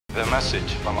The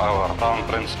message from our Crown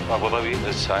Prince of Abu Dhabi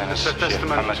is Highness Sheikh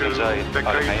Mohammed bin Zayed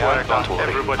Al Nahyan. Don't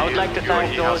worry. I would like to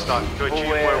thank those who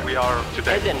were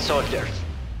hidden soldiers.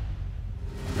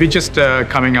 We're just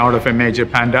coming out of a major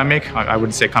pandemic. I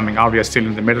wouldn't say coming out, we are still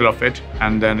in the middle of it.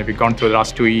 And then we've gone through the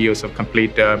last 2 years of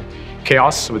complete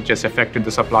chaos, which just affected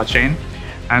the supply chain.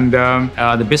 And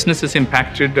the business is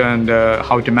impacted, and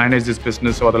how to manage this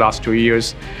business over the last 2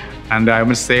 years. And I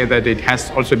must say that it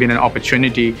has also been an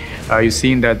opportunity. You've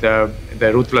seen that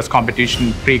the ruthless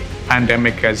competition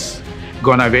pre-pandemic has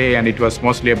gone away, and it was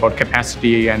mostly about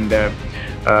capacity and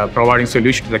providing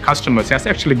solutions to the customers. It has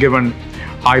actually given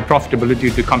high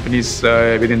profitability to companies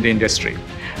within the industry.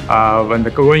 When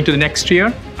going to the next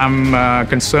year, I'm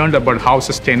concerned about how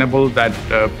sustainable that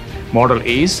model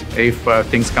is if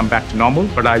things come back to normal.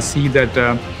 But I see that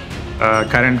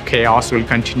current chaos will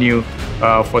continue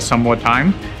for some more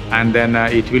time, and then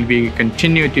it will be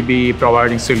continue to be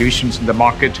providing solutions in the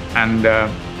market and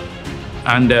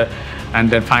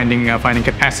then finding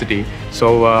capacity.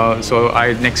 So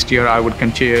next year I would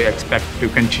expect to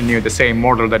continue the same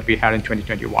model that we had in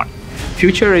 2021.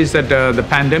 Future is that the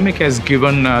pandemic has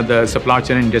given the supply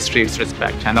chain industry its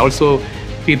respect, and also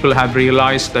people have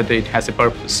realized that it has a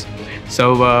purpose.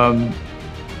 So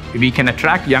we can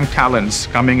attract young talents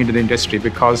coming into the industry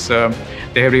because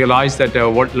they have realized that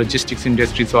what logistics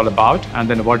industry is all about, and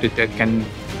then what it can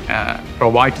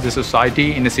provide to the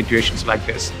society in situations like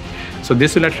this. So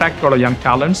this will attract a lot of young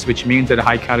talents, which means that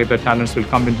high caliber talents will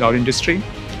come into our industry.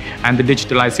 And the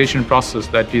digitalisation process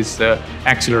that is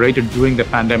accelerated during the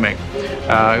pandemic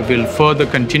will further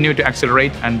continue to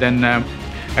accelerate, and then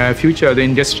future the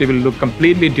industry will look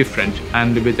completely different,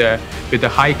 and with a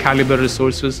high caliber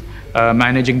resources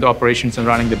managing the operations and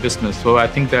running the business. So I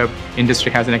think the industry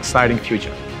has an exciting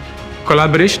future.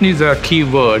 Collaboration is a key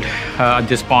word at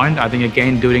this point. I think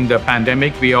again during the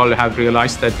pandemic we all have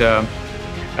realized that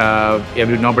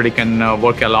nobody can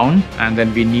work alone, and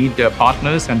then we need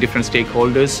partners and different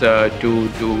stakeholders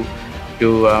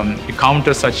to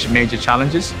counter such major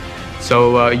challenges.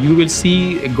 So you will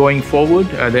see going forward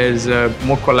there's a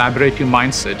more collaborative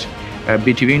mindset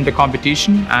between the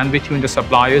competition and between the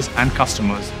suppliers and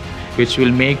customers, which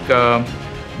will make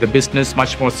the business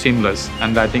much more seamless.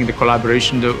 And I think the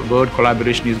word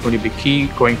collaboration is going to be key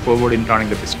going forward in running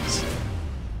the business.